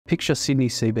Picture Sydney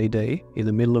CBD in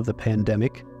the middle of the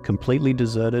pandemic, completely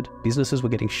deserted, businesses were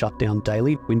getting shut down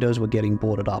daily, windows were getting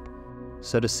boarded up.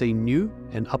 So to see new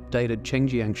and updated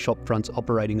Changjiang shopfronts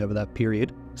operating over that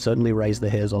period certainly raised the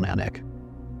hairs on our neck.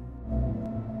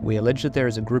 We allege that there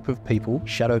is a group of people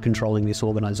shadow controlling this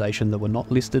organisation that were not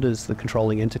listed as the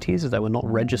controlling entities, as they were not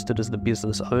registered as the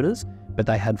business owners, but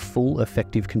they had full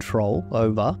effective control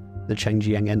over the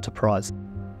Changjiang enterprise.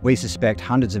 We suspect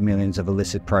hundreds of millions of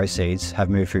illicit proceeds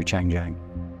have moved through Changjiang.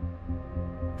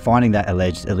 Finding that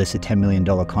alleged illicit $10 million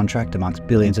contract amongst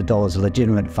billions of dollars of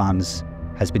legitimate funds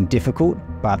has been difficult,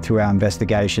 but through our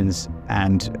investigations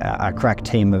and our crack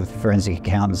team of forensic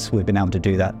accountants, we've been able to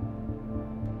do that.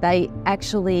 They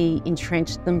actually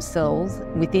entrenched themselves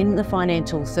within the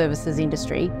financial services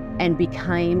industry and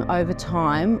became, over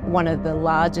time, one of the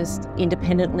largest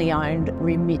independently owned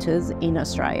remitters in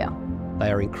Australia.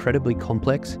 They are incredibly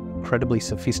complex, incredibly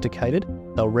sophisticated.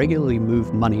 They'll regularly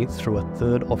move money through a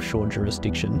third offshore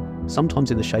jurisdiction,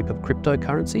 sometimes in the shape of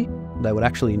cryptocurrency. They would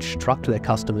actually instruct their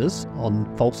customers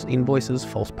on false invoices,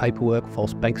 false paperwork,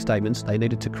 false bank statements they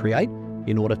needed to create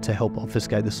in order to help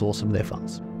obfuscate the source of their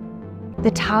funds. The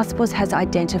task force has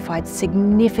identified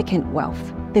significant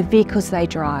wealth, the vehicles they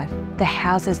drive, the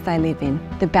houses they live in,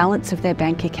 the balance of their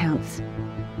bank accounts.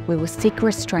 We will seek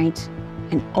restraint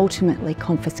and ultimately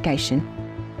confiscation.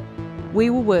 We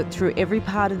will work through every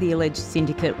part of the alleged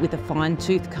syndicate with a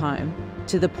fine-tooth comb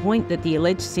to the point that the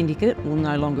alleged syndicate will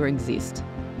no longer exist.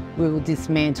 We will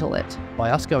dismantle it.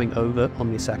 By us going over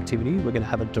on this activity, we're going to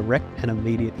have a direct and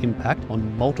immediate impact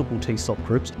on multiple TSOP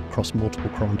groups across multiple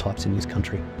crime types in this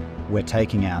country. We're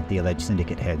taking out the alleged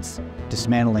syndicate heads,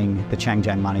 dismantling the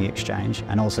Changjiang Money Exchange,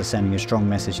 and also sending a strong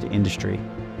message to industry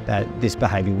that this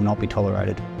behaviour will not be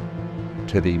tolerated.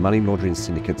 To the money laundering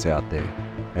syndicates out there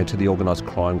and to the organised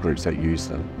crime groups that use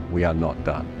them, we are not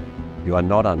done. You are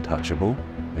not untouchable,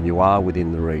 and you are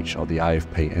within the reach of the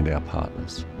AFP and our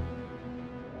partners.